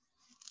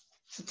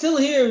So till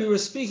here we were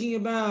speaking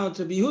about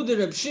Rabbi Yehuda,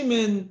 Reb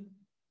Shimon,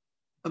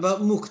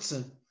 about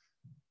muktzah.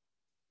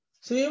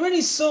 So we already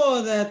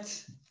saw that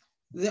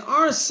there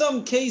are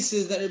some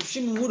cases that Reb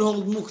Shimon would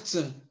hold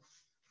muktzah,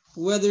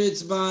 whether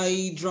it's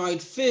by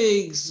dried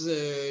figs,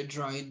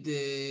 dried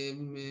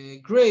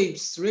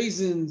grapes,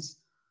 raisins,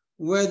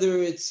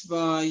 whether it's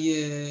by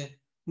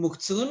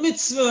muktzah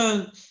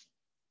mitzvah,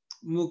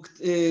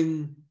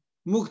 muktzah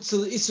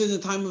isser in the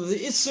time of the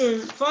isser.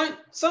 Fine,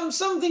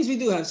 some things we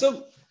do have.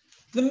 So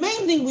the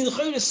main thing we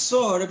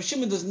saw Reb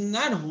Shimon does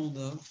not hold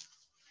of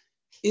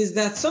is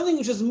that something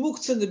which was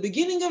muktzah in the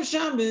beginning of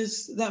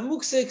Shabbos, that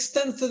muktzah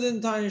extends to the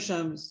entire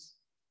Shabbos.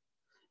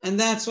 And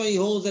that's why he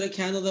holds that a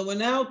candle that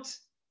went out,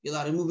 you're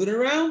allowed to move it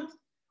around.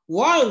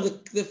 While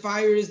the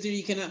fire is there,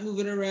 you cannot move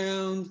it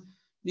around,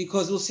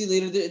 because we'll see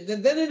later,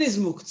 then it is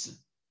muktzah.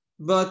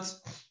 But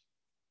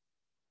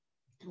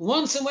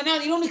once it went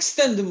out, you don't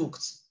extend the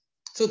muktzah.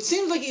 So it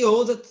seems like he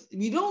holds that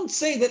we don't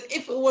say that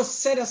if it was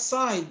set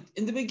aside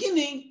in the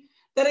beginning,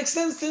 that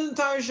extends to the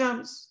entire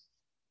Shabbos.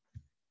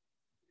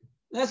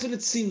 That's what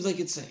it seems like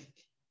it's saying.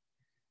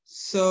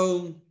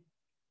 So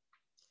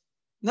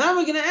now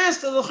we're going to ask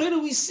the L'chira,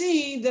 we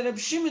see that Reb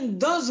Shimon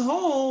does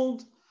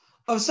hold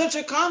of such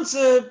a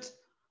concept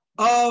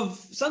of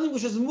something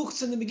which is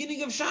muktzah in the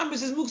beginning of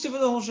Shabbos is muktzah for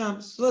the whole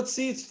Shabbos. So let's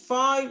see, it's 6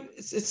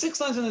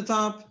 lines on the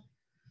top.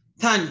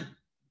 Tanya,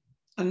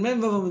 and Mem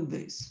Vav Amud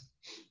Beis.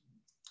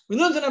 We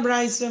learned in a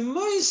brayso,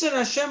 Moiser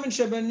Hashem and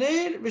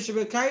Shebener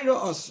v'Shebekayro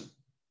Osur.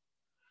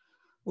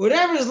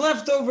 Whatever is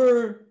left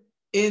over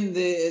in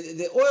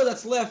the oil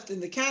that's left in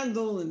the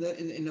candle,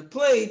 in the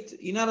plate,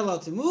 you're not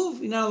allowed to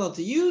move, you're not allowed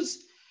to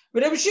use.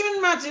 But Reb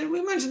Shimon matter,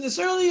 we mentioned this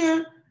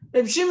earlier.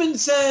 Reb Shimon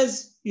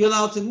says you're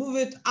allowed to move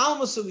it.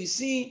 Alma, so we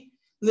see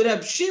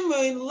Reb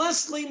Shimon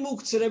lesly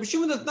muktzah. Reb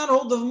Shimon does not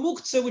hold of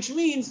muktzah, which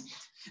means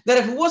that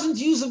if it wasn't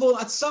usable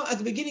at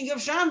the beginning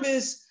of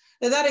Shabbos,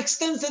 that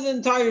extends to the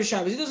entire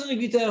Shabbos. He doesn't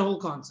agree to that whole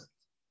concept.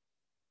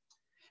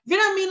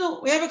 Viramino,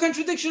 we have a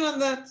contradiction on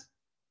that.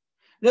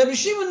 Reb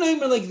Shimon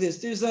Noimer like this.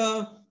 There's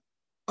a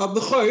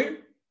bechor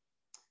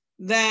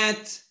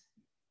that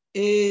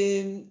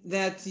until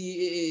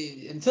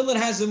it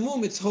has a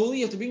mum, it's holy.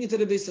 You have to bring it to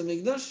the Beis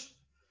Hamikdash.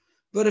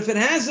 But if it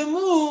has a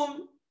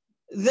mum,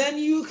 then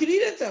you can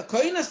eat it. A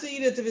kohen has to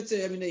eat it if it's.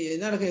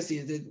 Not a kohen has to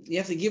eat it. You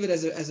have to give it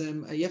you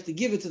have to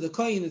give it to the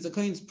kohen. It's a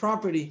kohen's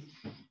property,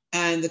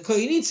 and the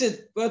kohen eats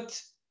it.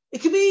 But it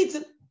can be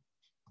eaten.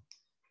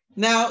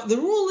 Now the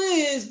rule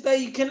is that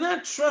you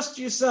cannot trust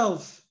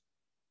yourself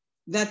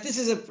that this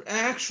is an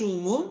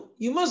actual mum.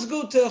 You must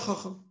go to a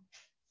chacham.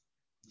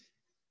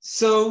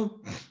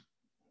 So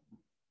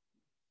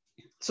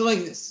like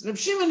this. Reb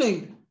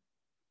Shimon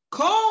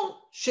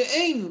Kol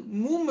she'ein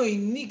mumay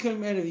nikar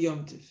erev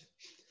Yom Tov.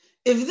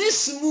 If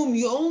this mum,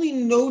 you only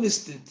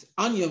noticed it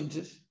on Yom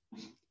Tov,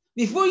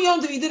 before Yom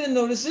Tov you didn't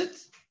notice it,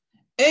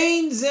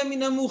 ein ze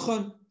min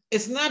hamuchon.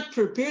 It's not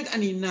prepared,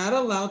 and you're not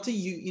allowed to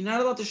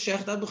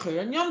shecht that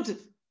bechor on Yom Tov.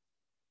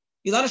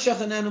 You're allowed to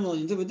shecht an animal on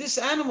Yom Tov, but this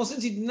animal,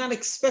 since you did not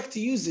expect to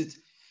use it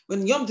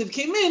when Yom Tov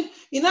came in,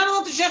 you're not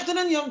allowed to shecht it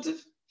on Yom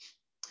Tov.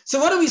 So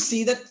what do we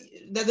see? That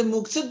the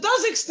muktzah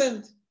does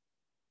extend.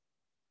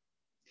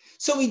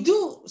 So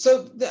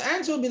the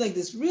answer will be like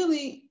this.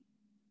 Really,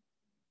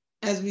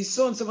 as we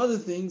saw in some other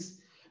things,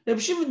 Reb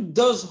Shimon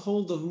does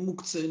hold of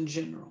muktzah in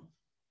general.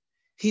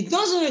 He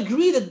doesn't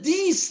agree that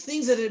these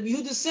things that Reb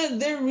Yehuda said,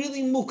 they're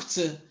really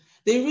muktzah.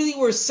 They really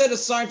were set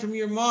aside from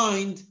your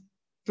mind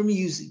from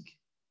using.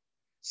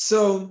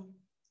 So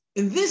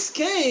in this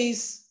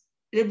case,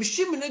 Reb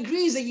Shimon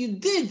agrees that you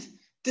did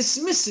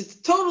dismiss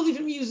it totally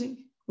from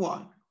using.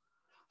 Why?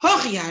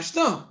 Hachi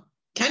hashta.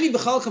 Can you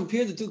b'chal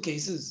compare the two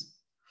cases?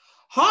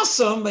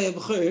 Hasam by a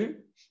b'chor,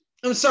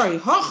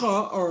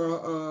 Hacha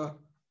or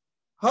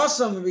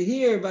Hasam over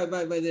here by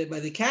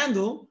the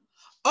candle.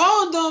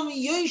 Adam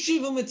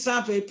yeshiv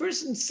u'mitzape. A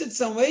person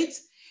sits and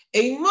waits.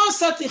 A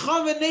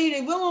masatichav when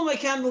will my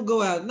candle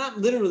go out? Not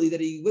literally that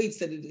he waits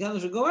that the candle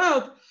should go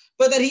out,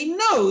 but that he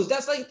knows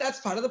that's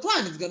part of the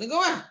plan. It's going to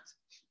go out.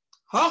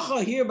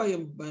 Hacha here by a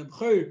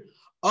b'chor.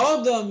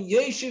 Adam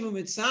yeshiv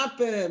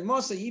u'mitzape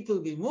masa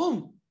yipul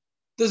b'mum.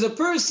 Does a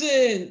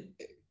person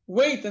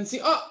wait and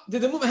see,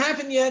 did the mum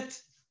happen yet?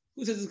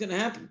 Who says it's going to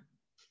happen?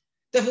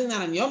 Definitely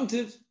not on Yom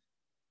Tov.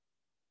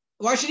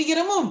 Why should he get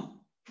a mum?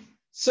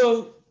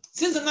 So,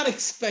 since I'm not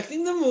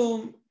expecting the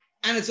mum,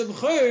 and it's a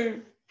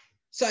b'chor,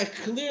 so I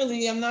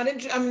clearly am not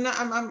interested. I'm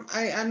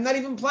not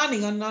even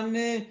planning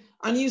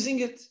on using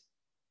it.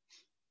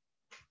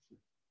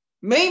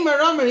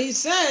 Meimar Amar, he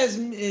says,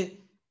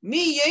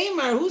 Mi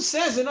Yeimar, who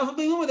says enough of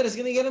mum that it's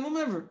going to get a mum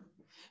ever?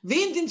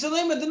 V'intin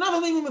tzolema, the enough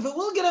of mum, if it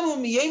will get a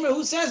mum, Yeimar,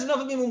 who says enough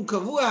of mum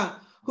kavua?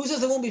 Who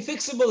says it won't be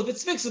fixable? If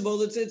it's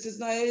fixable, it's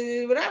not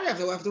whatever.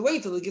 You have to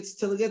wait till it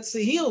gets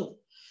healed.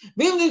 If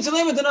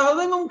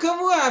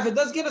it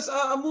does get us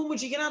a mum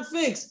which you cannot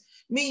fix,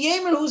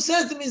 who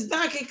says to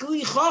mizdake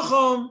kli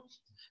chacham,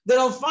 that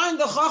I'll find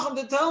the chacham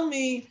to tell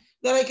me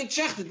that I can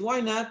check it.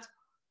 Why not?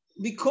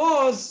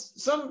 Because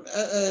some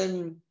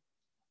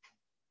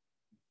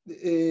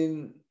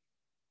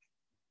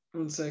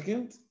 1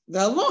 second. The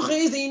halacha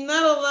is that you're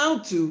not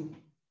allowed to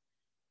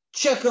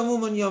check a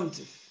mum on Yom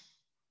Tiv.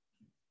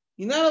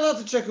 You're not allowed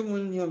to check a mum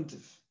on Yom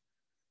Tiv.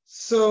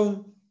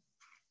 So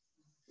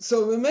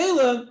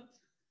Remela,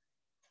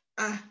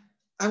 I'm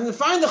going to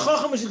find the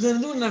chacham which is going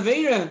to do an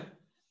aveira,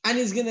 and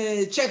he's going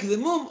to check the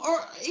mum, or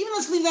even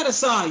let's leave that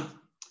aside.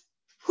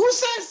 Who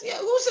says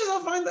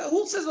I'll find that?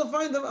 Who says I'll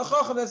find a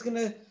chacham that's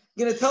going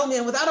to tell me,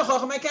 and without a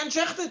chacham I can't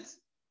check it.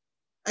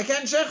 I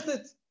can't check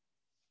it.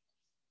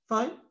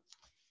 Fine.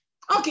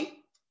 Okay.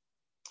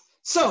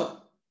 So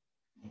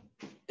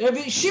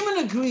Rabbi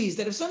Shimon agrees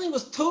that if something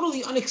was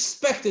totally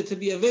unexpected to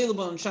be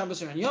available on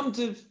Shabbos or on Yom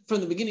Tov,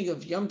 from the beginning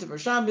of Yom Tov or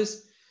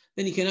Shabbos,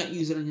 then you cannot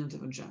use it on Yom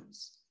Tov and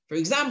Shabbos. For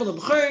example, a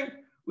b'cher,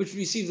 which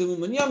received the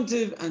mum on Yom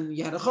Tov, and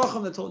you had a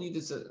chacham that told you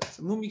it's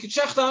a mum you could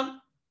shecht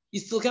on, you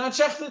still cannot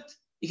shecht it.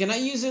 You cannot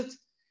use it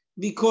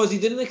because you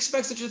didn't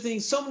expect such a thing.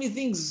 So many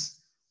things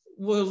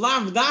were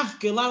lav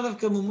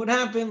davke mum would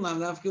happen, lav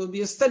davke would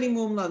be a steady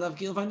mum, lav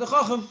davke you'll find the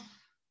chacham.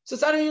 So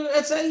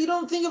you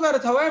don't think about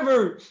it.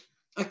 However,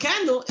 a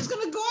candle is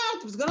going to go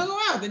out. If it's going to go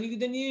out, then you'll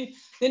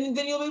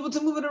be able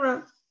to move it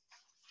around.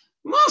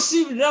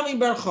 Masiv Rami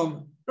Bar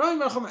Choma. Rami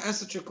Bar Choma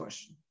asked such a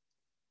question.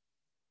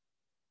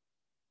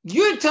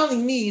 You're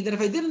telling me that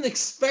if I didn't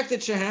expect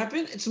it to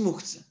happen, it's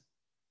muktzah.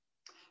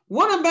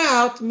 What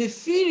about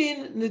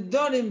mefirin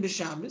nedarim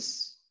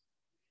b'Shabbos?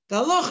 The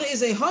halacha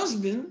is a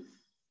husband.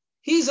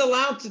 He's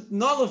allowed to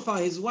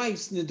nullify his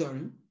wife's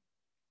nedarim.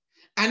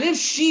 And if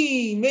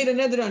she made a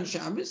neder on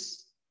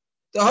Shabbos,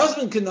 the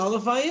husband can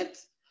nullify it.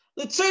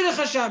 L'tzorech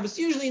HaShabbos,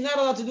 usually not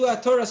allowed to do a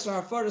Torah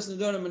or Afaras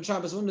nedarim on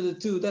Shabbos, one of the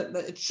two. That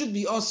it should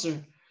be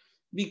osir,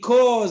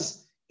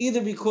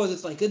 either because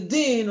it's like a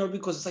din, or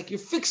because it's like you're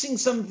fixing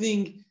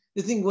something,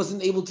 the thing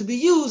wasn't able to be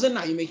used, and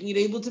now you're making it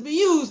able to be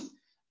used.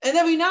 And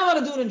then we're not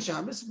allowed to do it on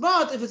Shabbos.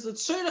 But if it's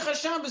l'tzorech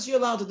HaShabbos, you're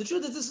allowed to. The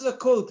truth is, this is a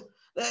quote.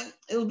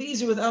 It'll be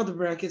easier without the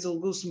brackets.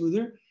 It'll go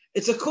smoother.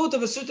 It's a quote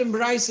of a certain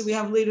brayso that we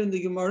have later in the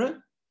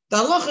Gemara. The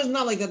halacha is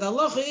not like that. The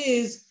halacha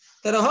is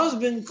that a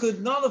husband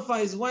could nullify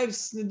his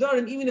wife's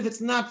nedarim even if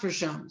it's not for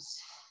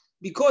Shabbos,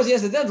 because he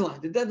has a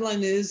deadline. The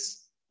deadline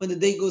is when the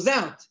day goes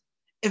out.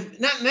 If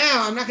not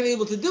now, I'm not going to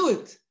be able to do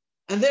it,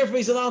 and therefore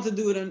he's allowed to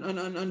do it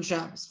on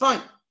Shabbos.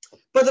 Fine,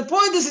 but the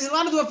point is he's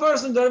allowed to do a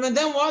first nedarim, and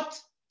then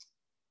what?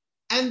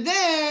 And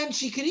then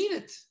she can eat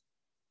it.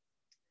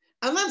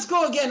 And let's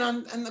go again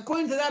on. And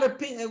according to that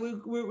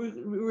opinion,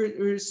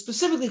 we're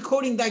specifically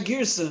quoting that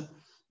girsa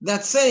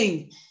that's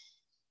saying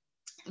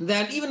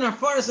that even our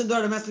Afaras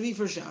nedarim has to be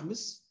for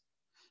Shabbos,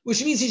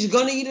 which means she's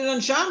going to eat it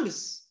on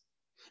Shabbos.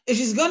 If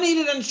she's going to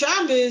eat it on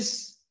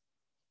Shabbos,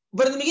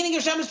 but in the beginning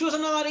of Shabbos she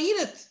wasn't allowed to eat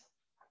it,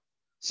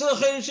 so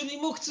it should be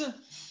muktzah.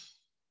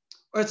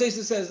 Or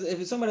Tzeisus says, if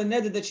it's somebody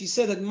netted that she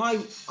said that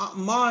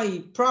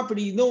my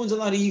property no one's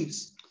allowed to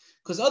use,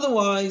 because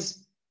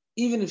otherwise,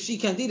 even if she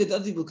can't eat it,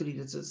 other people could eat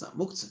it, so it's not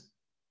muktzah.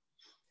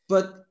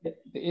 But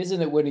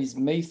isn't it when he's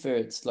mefer,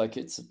 it's like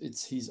it's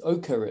he's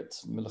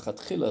okeret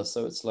milachatchila,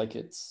 so it's like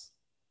it's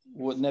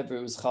whatever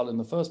it was chal in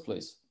the first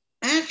place.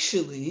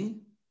 Actually,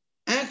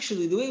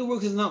 the way it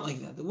works is not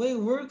like that. The way it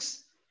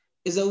works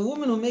is a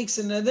woman who makes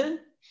a neder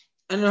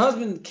and her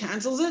husband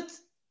cancels it,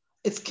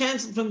 it's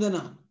canceled from then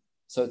on.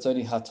 So it's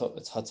only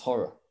it's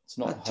hatorah. It's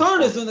not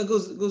hatorah is when that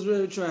goes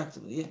very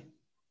retroactively. Yeah.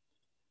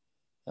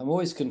 I'm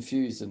always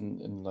confused in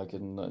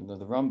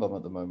the Rambam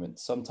at the moment.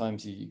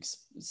 Sometimes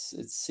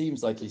it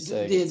seems like he's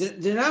saying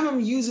the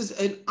Rambam uses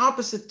an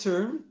opposite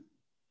term.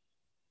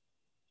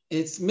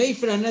 It's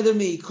mefer another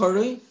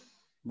meikori,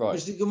 right,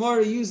 which the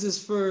Gemara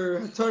uses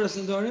for Torah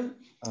and Dorim.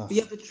 But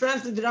you have to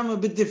translate the Rambam a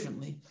bit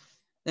differently.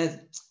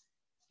 That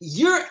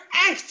you're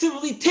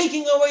actively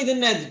taking away the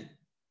neder.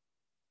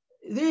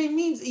 There he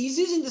means he's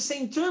using the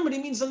same term, but he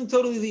means something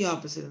totally the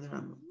opposite in the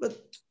Rambam.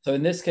 But so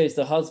in this case,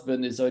 the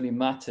husband is only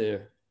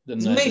matir.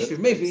 It's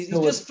mefer. He's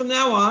just from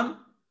now on.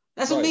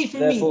 That's what mefer means.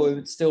 Therefore, it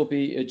would still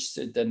be.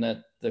 Then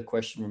that the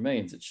question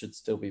remains. It should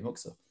still be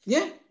muktzah.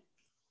 Yeah.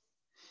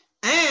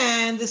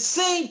 And the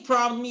same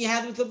problem you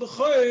had with the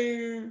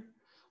b'chor,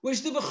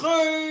 which the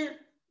b'chor,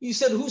 you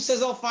said, who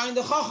says I'll find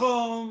the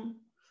chacham?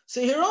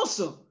 So here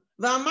also,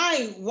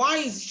 v'amai, why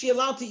is she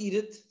allowed to eat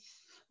it?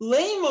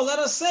 Leimo, let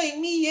us say,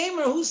 mi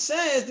yemer, who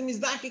says the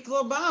mizdaki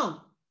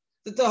klobal,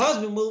 that the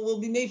husband will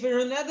be made for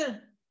her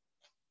nether?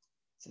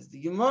 Says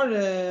the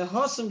Gemara,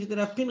 Hasam get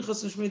Rav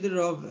Pinchas and Shmei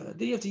Rav.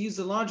 Then you have to use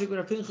the logic where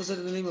Rav Pinchas said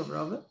in the name of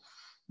Rav.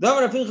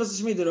 Davar Rav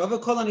Pinchas and Shmei Rav.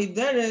 Kol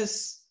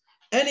anideres,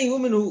 any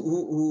woman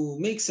who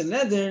makes a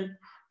neder,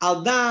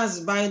 al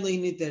das bailei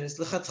nideres.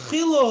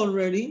 Lechatchila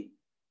already,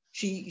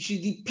 she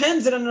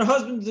depends on her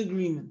husband's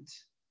agreement.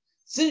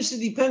 Since she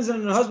depends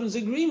on her husband's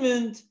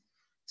agreement,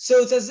 so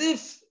it's as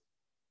if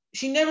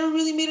she never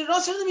really made it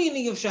also in the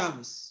beginning of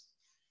Shabbos.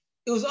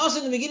 It was also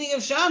in the beginning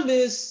of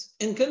Shabbos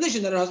in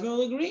condition that her husband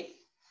will agree.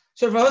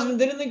 So if her husband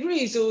didn't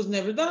agree, so it was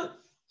never done.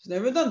 It's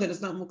never done, then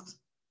it's not muktzah.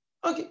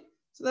 Okay,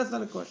 so that's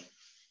not a question.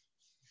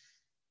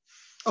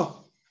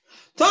 Oh.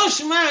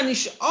 Tashma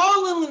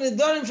nish'alim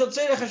nedarim shel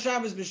tzerech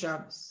haShabbos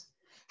b'Shabbos.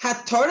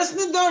 Hataras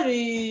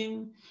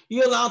nedarim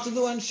you're allowed to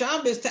do on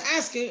Shabbos to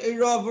ask a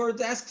Rav or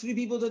to ask 3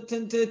 people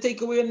to take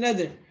away a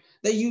neder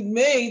that you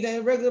made, that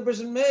a regular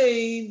person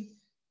made.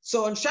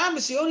 So on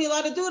Shabbos, you're only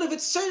allowed to do it if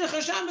it's Tzorech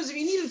HaShabbos, if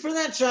you need it for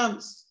that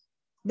Shabbos,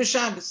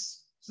 b'Shabbos.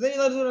 So then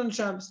you're allowed to do it on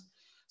Shabbos.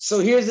 So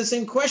here's the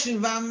same question,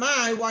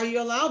 V'amai, why are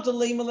you allowed to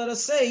let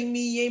us say,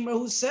 Mi Yemer,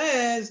 who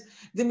says,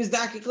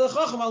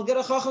 I'll get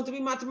a chacham to be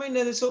matamay my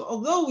neder. So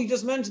although we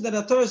just mentioned that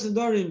Hataras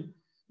Nedarim,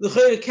 the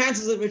Chayra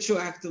cancels it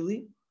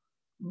retroactively,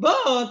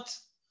 but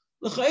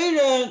the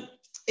Chayra,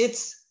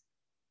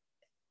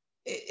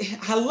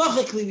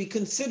 halachically we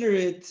consider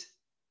it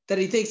that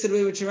he takes it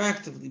away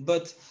retroactively.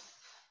 But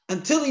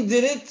until he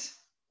did it,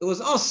 it was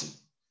awesome.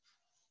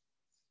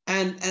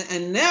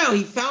 And now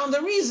he found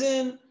a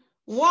reason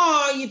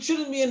why it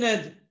shouldn't be a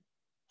neder.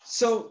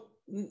 So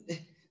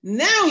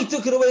now he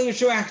took it away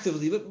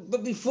retroactively,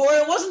 but before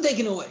it wasn't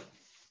taken away.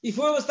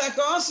 Before it was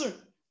taka asur.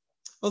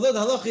 Although the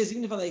halacha is,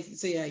 even if I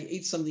say I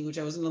ate something which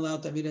I wasn't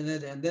allowed to eat a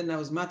neder, and then I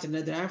was matir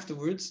neder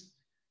afterwards,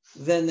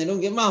 then they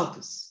don't get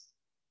malchus.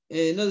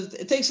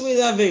 It takes away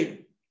the aveira.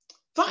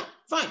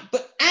 Fine.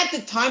 But at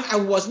the time, I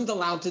wasn't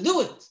allowed to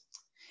do it.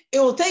 It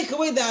will take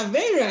away the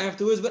aveira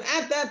afterwards, but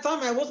at that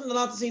time, I wasn't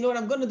allowed to say, you know what,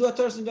 I'm going to do a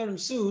Hataras Nedarim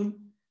soon.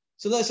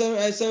 So I'm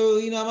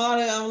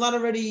allowed to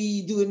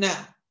already do it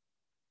now.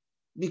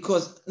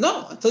 Because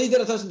no, until you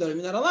did a Hataras Nedarim,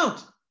 you're not allowed.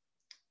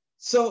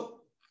 So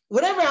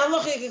whatever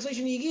halachic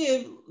explanation you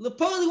give, the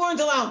Poli weren't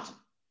allowed.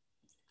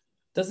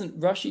 Doesn't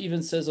Rashi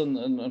even says on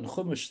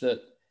Chumash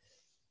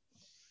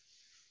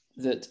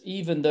that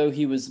even though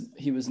he was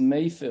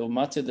Mayfil,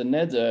 Matir the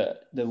Neder,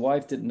 the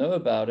wife didn't know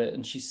about it,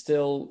 and she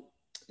still,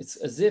 it's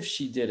as if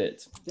she did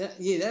it.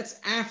 That's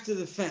after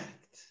the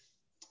fact.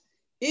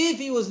 If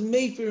he was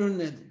Mayfil or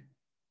Neder,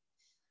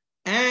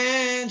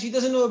 and she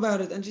doesn't know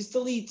about it, and she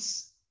still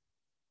eats,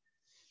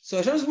 so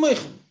Hashem is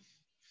moichem.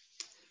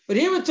 But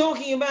here we're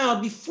talking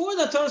about before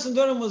the Hataras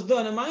Nedarim was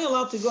done. Am I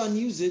allowed to go and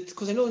use it?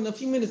 Because I know in a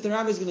few minutes the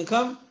rabbi is going to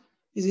come.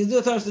 He's going to do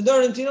a Hataras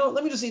Nedarim.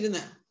 Let me just eat it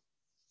now.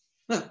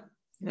 No,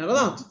 you're not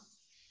allowed.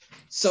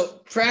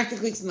 So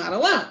practically, it's not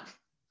allowed.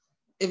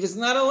 If it's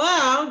not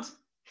allowed,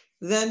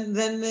 then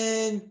I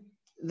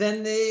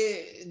don't know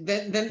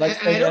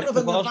if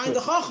I'm going to find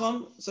the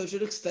Chacham, so I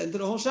should extend to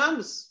the whole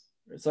Shabbos.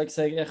 It's like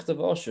saying Echtav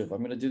Ashuv. I'm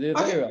going to do the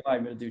Aveira.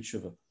 I'm going to do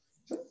Tshuva.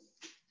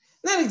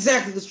 Not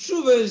exactly, because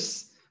Tshuva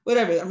is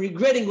whatever. I'm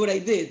regretting what I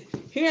did.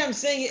 Here I'm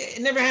saying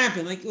it never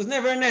happened. Like it was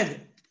never a neder.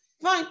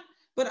 Fine,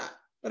 but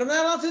I'm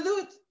not allowed to do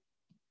it.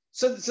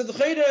 So the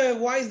Chayra,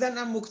 why is that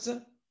not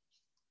muktzah?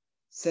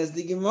 Says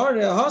the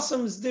Gemara,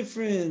 Hasam is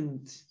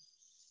different.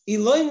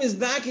 Elohim is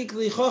dakik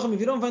li chacham. If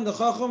you don't find the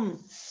chacham,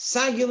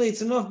 sagile,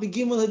 it's enough.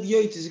 Begimel had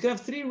yotis. You can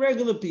have 3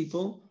 regular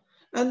people,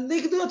 and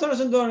they can do a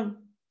Hataras Nedarim.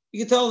 You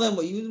can tell them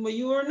what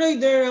you were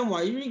neder and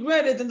why you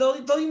regret it, and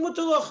they'll tell you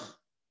mutalach.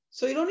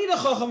 So you don't need a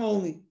chacham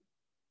only.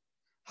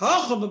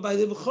 Chacham, but by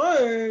the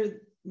b'chor,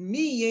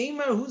 mi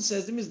yemer, who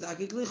says the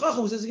mizdakik li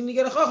chacham, who says you're going to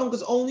get a chacham,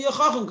 because only a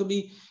chacham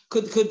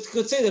could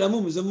say that a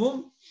mum is a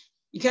mum.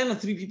 You can't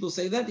have 3 people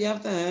say that. You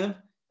have to have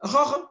a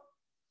chacham.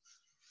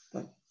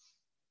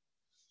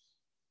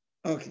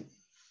 Okay.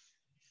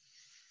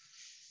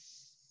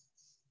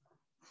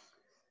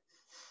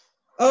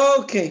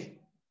 Okay.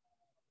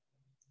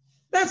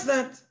 That's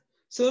that.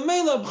 So a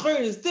Mela B'chor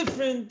is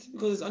different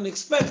because it's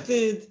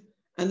unexpected,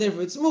 and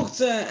therefore it's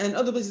muktzah, and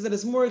other places that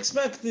it's more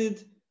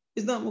expected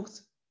is not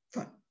muktzah.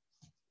 Fine.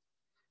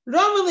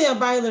 Ramali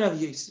Abai Rav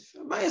Yosef.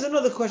 Abai is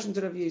another question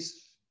to Rav Yosef.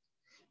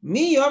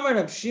 Mi Yomar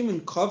Rab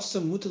Shimon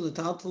Kovsa Mutal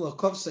L'Taltal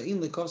Kovsa In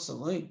L'Kovsa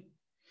Loin.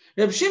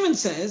 Rab Shimon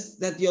says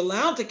that you're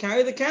allowed to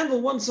carry the candle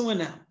once it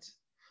went out.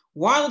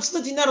 While it's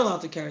lit, you're not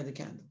allowed to carry the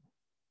candle.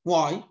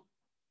 Why?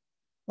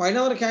 Why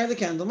not allowed to carry the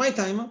candle? My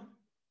timer.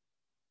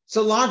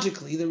 So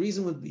logically, the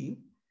reason would be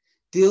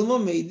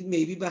Dilma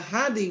maybe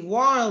Bahadi,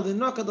 while the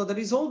Nakada that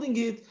he's holding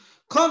it,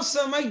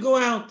 Kovsa might go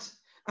out.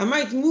 I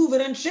might move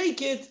it and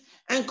shake it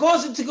and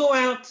cause it to go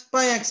out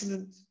by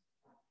accident.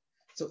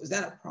 So is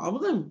that a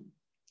problem?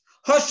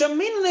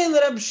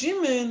 Rab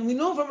Shimon, we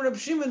know from Rab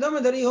Shimon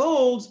that he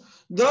holds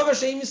Davar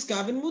Sheim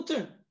Iskavin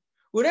Mutter.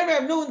 Whatever I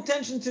have no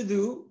intention to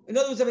do, in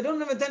other words, if I don't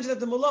have intention that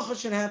the malacha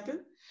should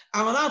happen,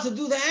 I'm allowed to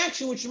do the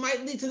action which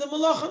might lead to the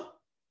malacha.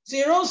 So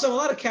you're also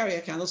allowed to carry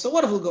a candle. So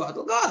what if it'll go out?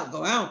 It'll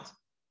go out.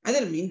 I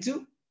didn't mean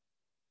to.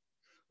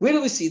 Where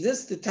do we see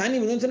this? The tiny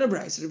we learned in a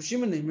brayso. Reb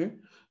Shimon Neimer,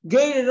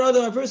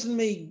 a person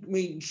may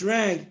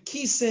drag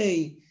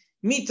kisei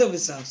mita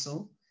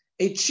v'safsel,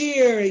 a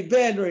chair, a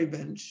bed, or a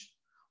bench.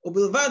 Or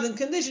bilvad in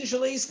condition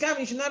shalei iskav.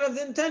 You should not have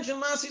the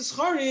intention lasis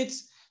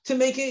charitz to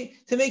make a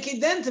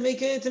dent, to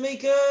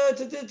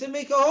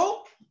make a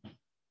hole.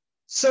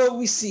 So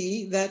we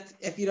see that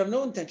if you have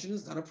no intention,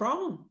 it's not a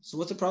problem. So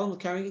what's the problem with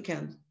carrying a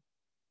candle?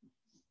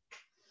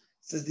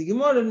 Says the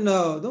Gemara,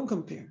 no, don't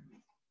compare.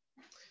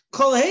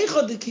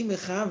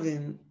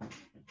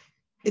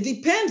 It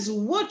depends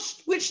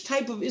which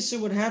type of issur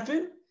would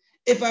happen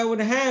if I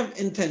would have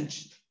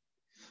intention.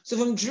 So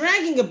if I'm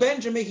dragging a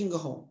bench or making a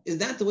hole, is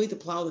that the way to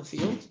plow the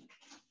field?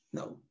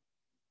 No.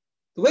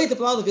 The way to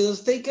plow the field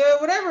is take a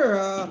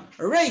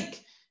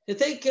rake, They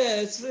take,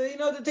 they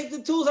take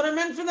the tools that are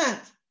meant for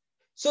that.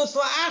 So it's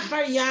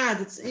la'achar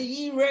yad. It's an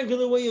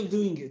irregular way of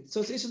doing it.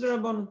 So it's Isur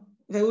D'Rabbanan,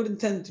 if I would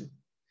intend to.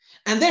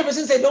 And therefore,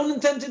 since I don't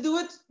intend to do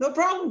it, no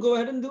problem, go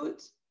ahead and do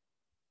it.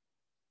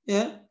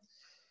 Yeah.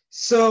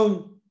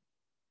 So,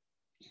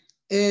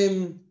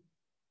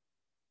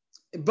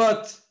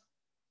 but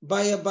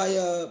by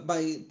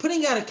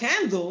putting out a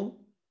candle,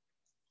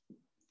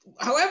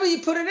 however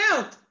you put it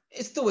out,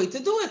 it's the way to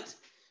do it.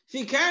 If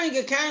you're carrying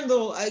a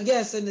candle, I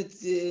guess, and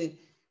it's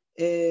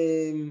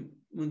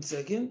 1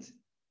 second.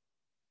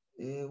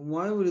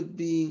 Why would it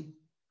be?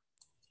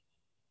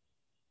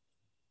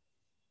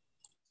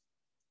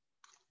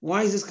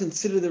 Why is this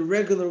considered the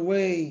regular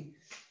way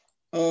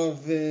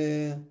of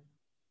 1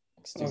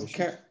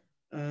 second.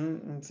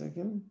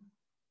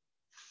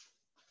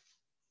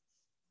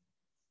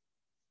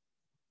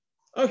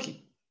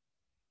 Okay.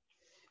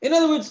 In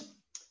other words,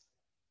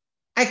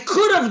 I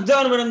could have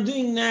done what I'm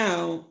doing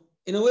now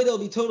in a way that will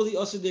be totally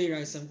Asur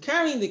D'Oraisa. I'm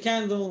carrying the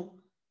candle.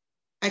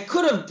 I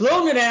could have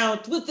blown it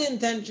out with the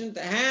intention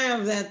to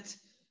have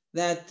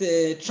that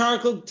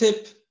charcoal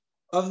tip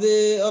of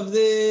the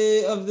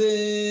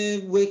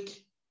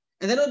wick,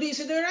 and then it'll be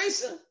Asur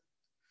D'Oraisa.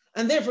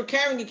 And therefore,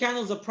 carrying a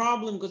candle is a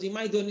problem because you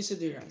might do an Asur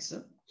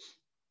D'Oraisa.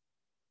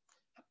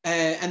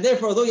 And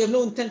therefore, although you have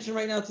no intention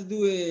right now to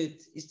do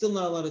it, you're still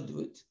not allowed to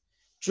do it.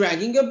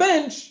 Dragging a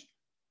bench,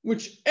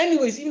 which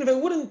anyways, even if I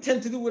wouldn't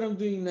intend to do what I'm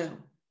doing now,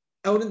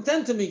 I would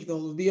intend to make the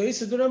whole be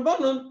Isur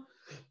D'Rabbanan.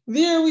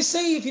 There we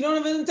say if you don't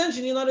have an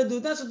intention, you're allowed to do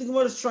it. That's what the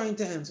Gemara is trying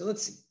to answer.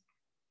 Let's see.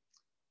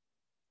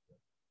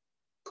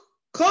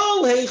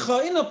 Kol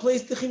heicha, in a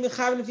place, if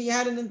you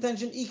had an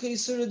intention, Ika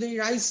Isur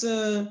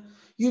D'Oraisa,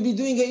 you'd be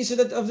doing a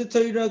Isur of the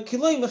Torah.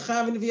 Kiloi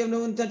mechaven, if you have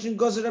no intention,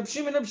 Gozer Rab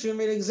Shimon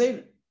made a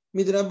Gzeir,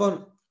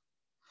 Midrabbanan.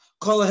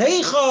 Kol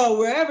heicha,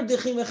 wherever the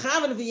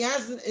Chimechaven, if he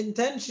has an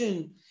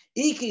intention,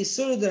 Iki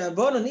Isur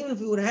D'Rabbanan, even if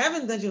he would have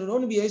intention, it would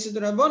only be Isur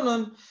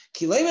D'Rabbanan.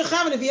 Kilei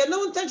mechaven, if he had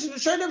no intention to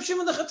share Rab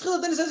Shimon the Chatchila,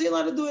 then he says you're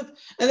allowed to do it.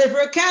 And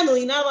therefore a candle,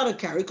 you're not allowed to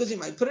carry because you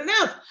might put it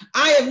out.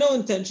 I have no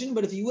intention,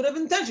 but if you would have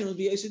intention, it would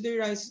be Isur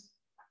D'Oraisa.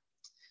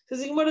 Says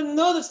the Gemara,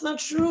 no, that's not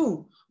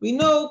true. We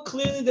know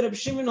clearly that Rab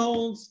Shimon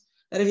holds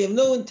that if you have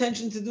no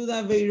intention to do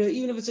that Aveira,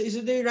 even if it's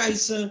Isur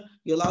D'Oraisa,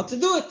 you're allowed to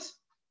do it.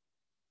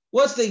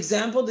 What's the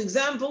example? The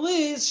example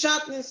is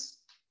shatnez.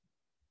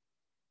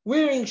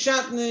 Wearing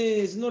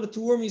shatnez in order to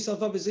warm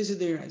yourself up is Isur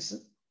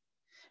D'Oraisa.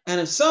 And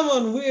if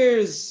someone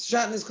wears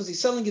shatnez because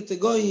he's selling it to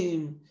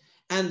goyim,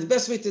 and the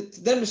best way to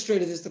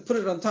demonstrate it is to put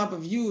it on top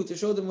of you to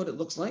show them what it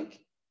looks like,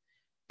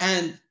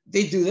 and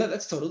they do that,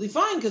 that's totally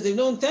fine because they have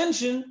no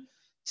intention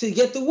to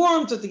get the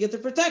warmth or to get the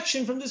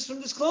protection from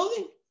this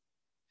clothing.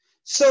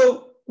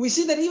 So we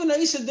see that even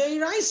Isur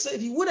D'Oraisa,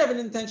 if he would have an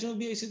intention, it would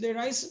be Isur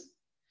D'Oraisa.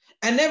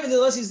 And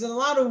nevertheless, he's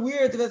allowed to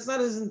wear it if that's not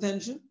his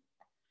intention,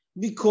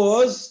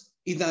 because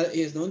he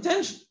has no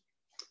intention.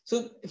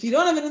 So if you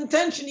don't have an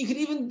intention, you could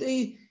even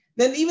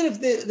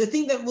if the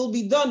thing that will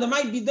be done, that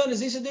might be done,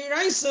 is Isur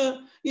D'Oraisa,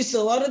 you're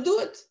still allowed to do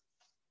it.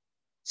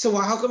 So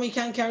how come he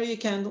can't carry a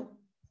candle?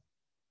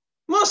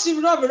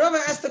 Masiv Rava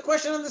asked the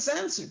question on this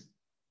answer.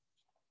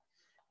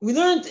 We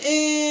learned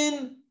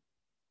in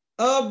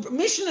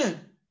Mishnah,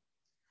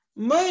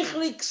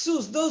 Meichli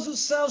Ksus, those who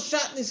sell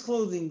shatnez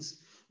clothing,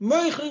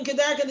 Meichli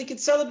Kedarka, they could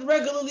sell it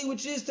regularly,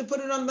 which is to put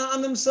it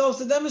on themselves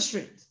to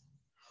demonstrate.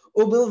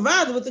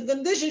 Ubilvad, with the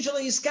condition,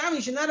 you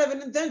should not have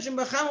an intention,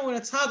 when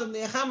it's hot,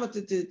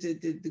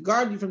 to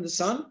guard you from the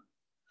sun.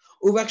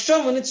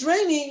 Uvaksham, when it's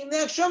raining,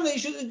 they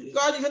should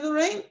guard you from the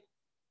rain.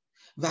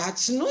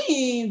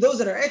 Those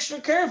that are extra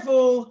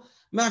careful,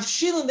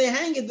 Mafshilin, they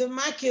hang it, the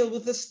makil,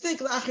 with a stick,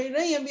 and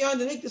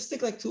behind, they make the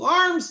stick like 2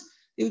 arms,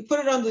 they would put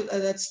it on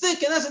that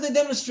stick, and that's how they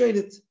demonstrate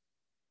it.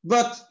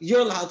 But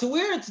you're allowed to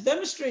wear it to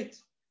demonstrate.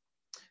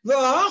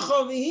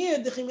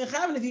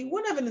 If you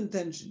wouldn't have an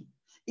intention,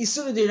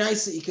 Isur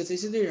D'Oraisa,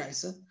 Isur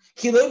D'Oraisa.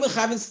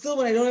 Still,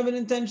 when I don't have an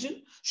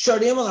intention,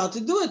 Shari, I'm allowed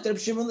to do it. Rab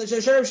Shimon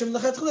says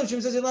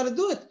you're allowed to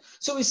do it.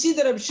 So we see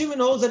that Rab Shimon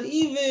holds that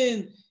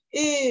even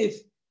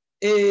if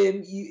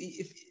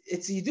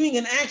you're doing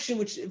an action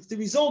which, if the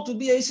result would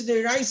be Isur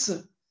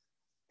D'Oraisa,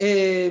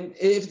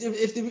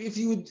 if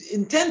you would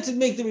intend to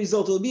make the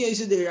result, it will be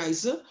Isur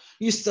D'Oraisa,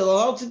 you're still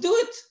allowed to do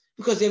it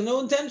because you have no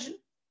intention.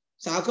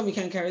 So how come you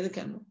can't carry the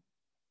candle?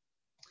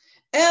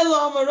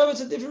 It's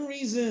a different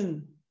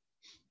reason.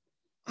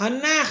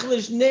 Don't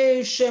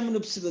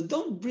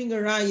bring a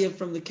raya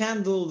from the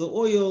candle, the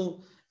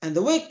oil, and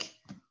the wick.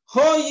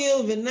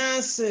 Hoyil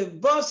v'nase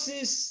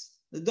basis,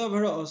 the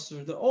davar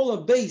ha'asur. They're all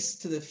a base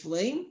to the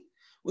flame,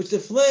 which the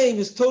flame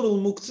is total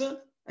muktzah.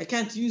 I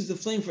can't use the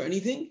flame for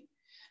anything.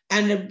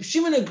 And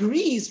Shimon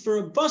agrees for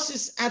a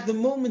basis at the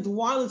moment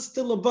while it's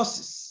still a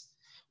basis.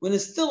 When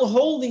it's still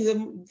holding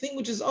the thing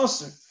which is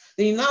asur,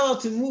 then you're not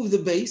allowed to move the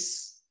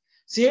base.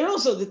 So here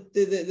also,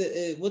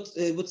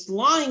 what's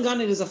lying on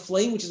it is a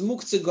flame, which is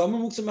muktzah gomer,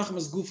 muktzah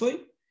machamas gufay,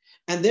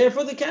 and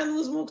therefore the candle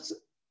is muktzah.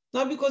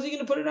 Not because you're going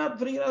to put it out.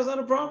 Putting it out is not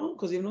a problem,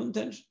 because you have no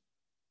intention.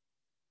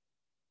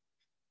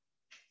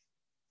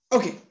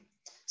 Okay,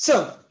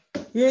 so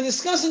We were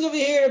discussing over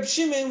here Reb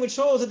Shimon, which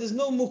holds that there's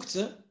no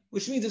muktzah,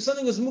 which means if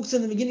something was muktzah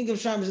in the beginning of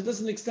Shabbos, it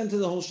doesn't extend to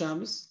the whole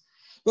Shabbos.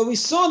 But we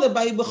saw that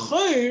by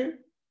Bechor,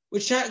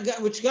 which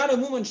got a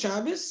mum on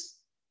Shabbos,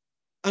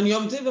 on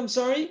Yom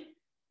Tov,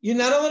 you're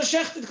not allowed to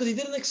shecht it because he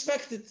didn't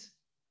expect it.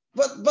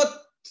 But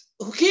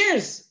who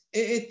cares?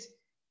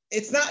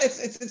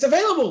 It's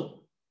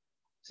available.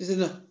 So he said,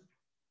 no.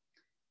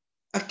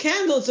 A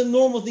candle, it's a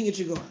normal thing that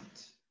should go out.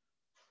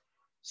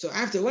 So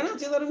after it went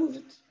out, you're allowed to move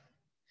it.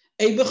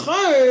 A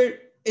Bechor,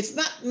 it's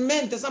not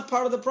meant, that's not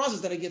part of the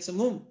process that it gets a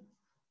mum.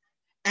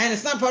 And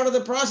it's not part of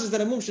the process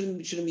that a mum shouldn't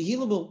be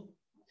healable.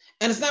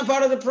 And it's not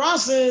part of the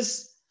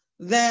process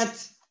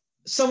that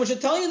someone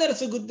should tell you that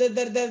it's a good,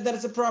 that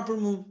it's a proper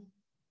mum.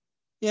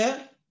 Yeah?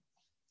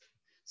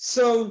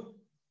 So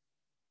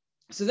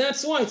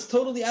that's why it's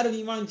totally out of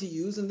your mind to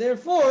use, and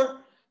therefore,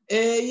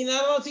 you're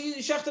not allowed to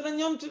use Shechter on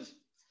Yom Tov.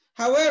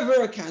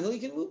 However, a candle you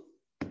can move.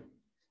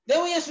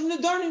 Then we ask from the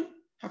Dorim.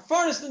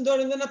 Hafaras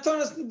Nedorim, then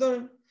Hataras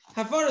Nedorim.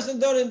 Hafaras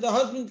Nedorim, the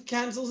husband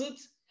cancels it,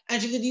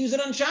 and she could use it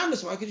on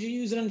Shabbos. Why could she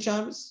use it on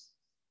Shabbos?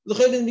 In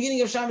the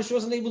beginning of Shabbos, she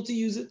wasn't able to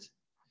use it.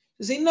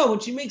 They say, no, when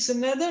she makes a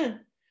neder,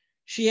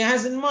 she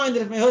has in mind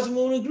that if my husband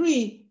won't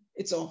agree,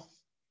 it's off.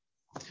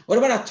 What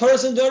about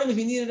Hataras Nedorim if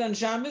you need it on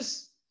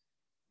Shabbos?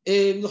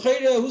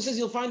 Who says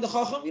you'll find the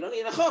Chacham? You don't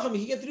need a Chacham. You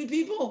can get 3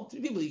 people. 3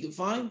 people you can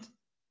find.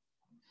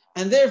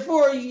 And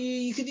therefore,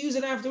 you could use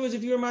it afterwards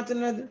if you're a Matan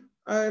Neder,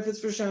 if it's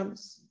for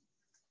Shabbos.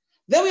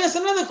 Then we ask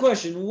another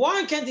question.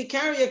 Why can't you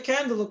carry a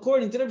candle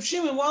according to Reb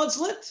Shimon while it's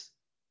lit?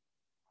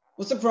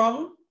 What's the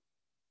problem?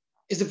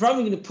 Is the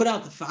problem you're going to put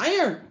out the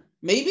fire?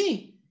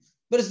 Maybe.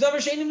 But it's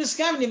Davar She'einu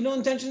Miskaven. You have no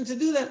intention to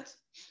do that.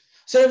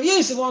 So Rav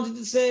Yosef wanted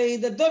to say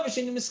that Davar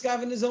She'einu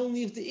Miskaven is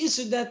only if the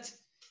issue that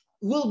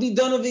will be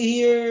done over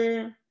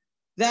here,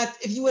 that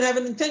if you would have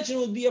an intention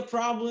would be a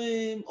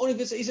problem, only if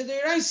it's Isur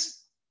D'Oraisa.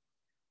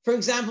 For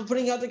example,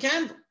 putting out the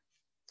candle.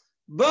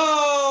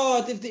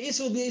 But if the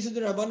issue would be Isur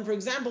D'Rabbanan, for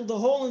example, the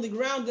hole in the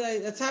ground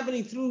that's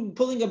happening through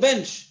pulling a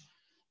bench,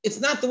 it's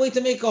not the way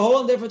to make a hole,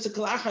 and therefore it's a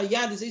Kalach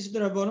Yad, it's Isur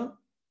D'Rabbanan.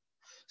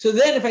 So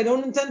then if I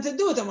don't intend to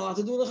do it, I'm allowed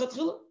to do it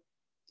L'chatchila.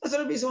 That's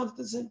what Rabbi Yosef wanted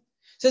to say.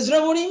 Says,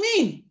 Rav, what do you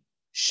mean?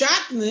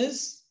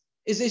 Shatnez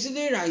is Isur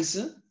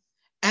D'Oraisa,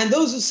 and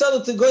those who sell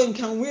it to Goyim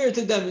can wear it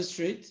to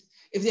demonstrate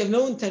if they have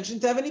no intention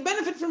to have any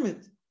benefit from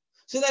it.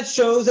 So that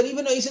shows that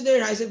even though Isur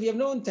D'Oraisa, if you have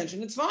no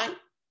intention, it's fine.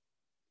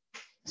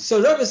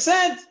 So Rabbi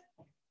said,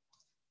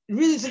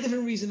 really it's a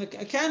different reason. A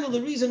candle,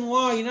 the reason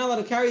why you're not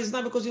allowed to carry it is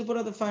not because you'll put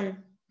out the fire.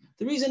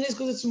 The reason is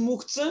because it's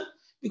muktzah,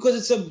 because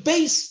it's a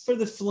base for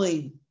the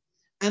flame.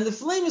 And the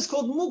flame is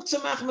called muktzah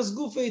machmas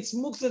gufa. It's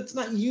muktzah, it's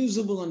not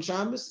usable on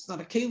Shabbos. It's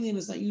not a kalian,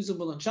 it's not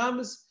usable on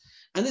Shabbos.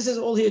 And this is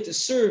all here to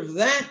serve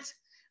that.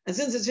 And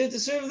since it's here to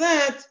serve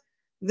that,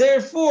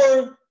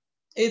 therefore,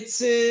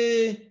 it's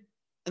b'shas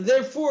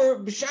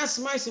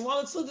ma'aser, while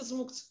it's lit, it's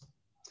muktzah.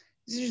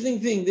 It's an interesting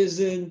thing. There's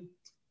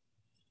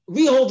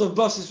we hold of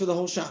buses for the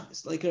whole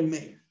Shabbos, like a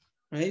mayor,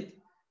 right?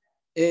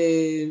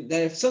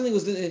 That if something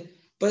was,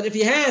 but if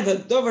you had a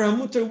davar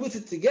hamutar with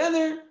it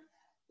together,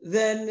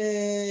 then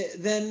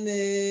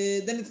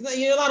it's not,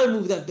 you're allowed to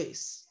move that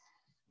base.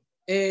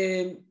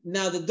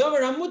 Now the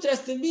davar hamutar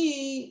has to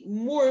be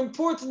more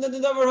important than the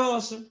davar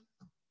ha'asur.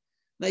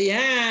 Now you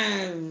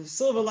have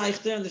silver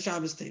leichter on the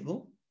Shabbos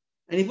table,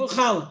 and you put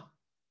challah.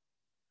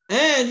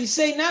 And you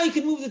say, now you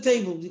can move the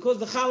table because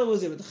the challah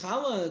was there. But the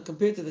challah,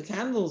 compared to the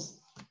candles.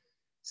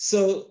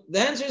 So the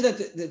answer is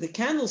that the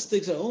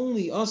candlesticks are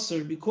only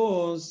asur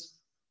because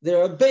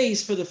they're a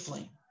base for the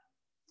flame.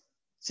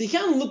 So you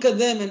can't look at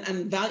them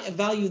and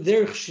value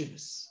their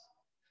chshivas.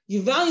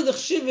 You value the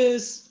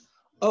chshivas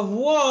of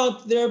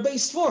what they're a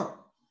base for.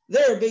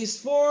 They're a base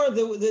for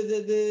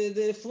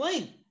the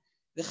flame.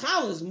 The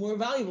challah is more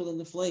valuable than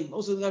the flame.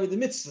 Also, the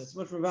mitzvah, it's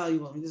much more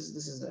valuable. I mean, this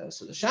is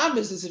so the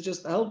Shabbos. This is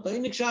just to help the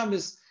Einik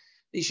Shabbos.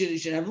 You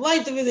should have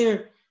light over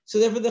there. So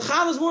therefore, the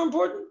challah is more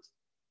important.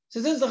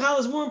 So since the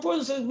challah is more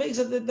important, so it makes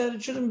it that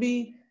it shouldn't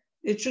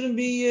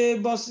be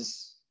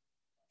buses.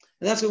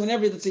 And that's why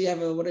whenever, let's say you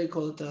have a, what do you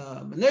call it,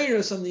 a menorah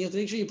or something, you have to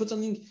make sure you put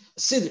something, a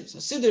siddur. So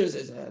siddur is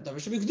a davar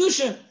shebei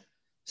kedusha.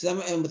 So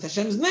that, and with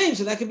Hashem's name,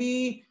 so that could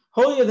be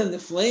holier than the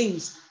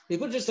flames. If you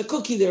put just a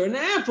cookie there, an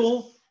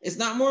apple, it's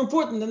not more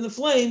important than the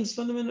flames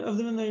of the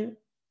menorah.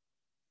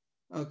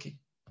 Okay.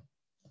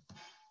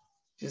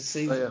 Just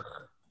say that.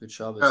 Good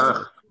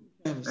Shabbos.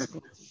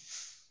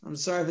 I'm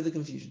sorry for the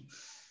confusion.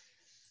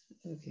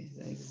 Okay,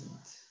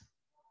 excellent.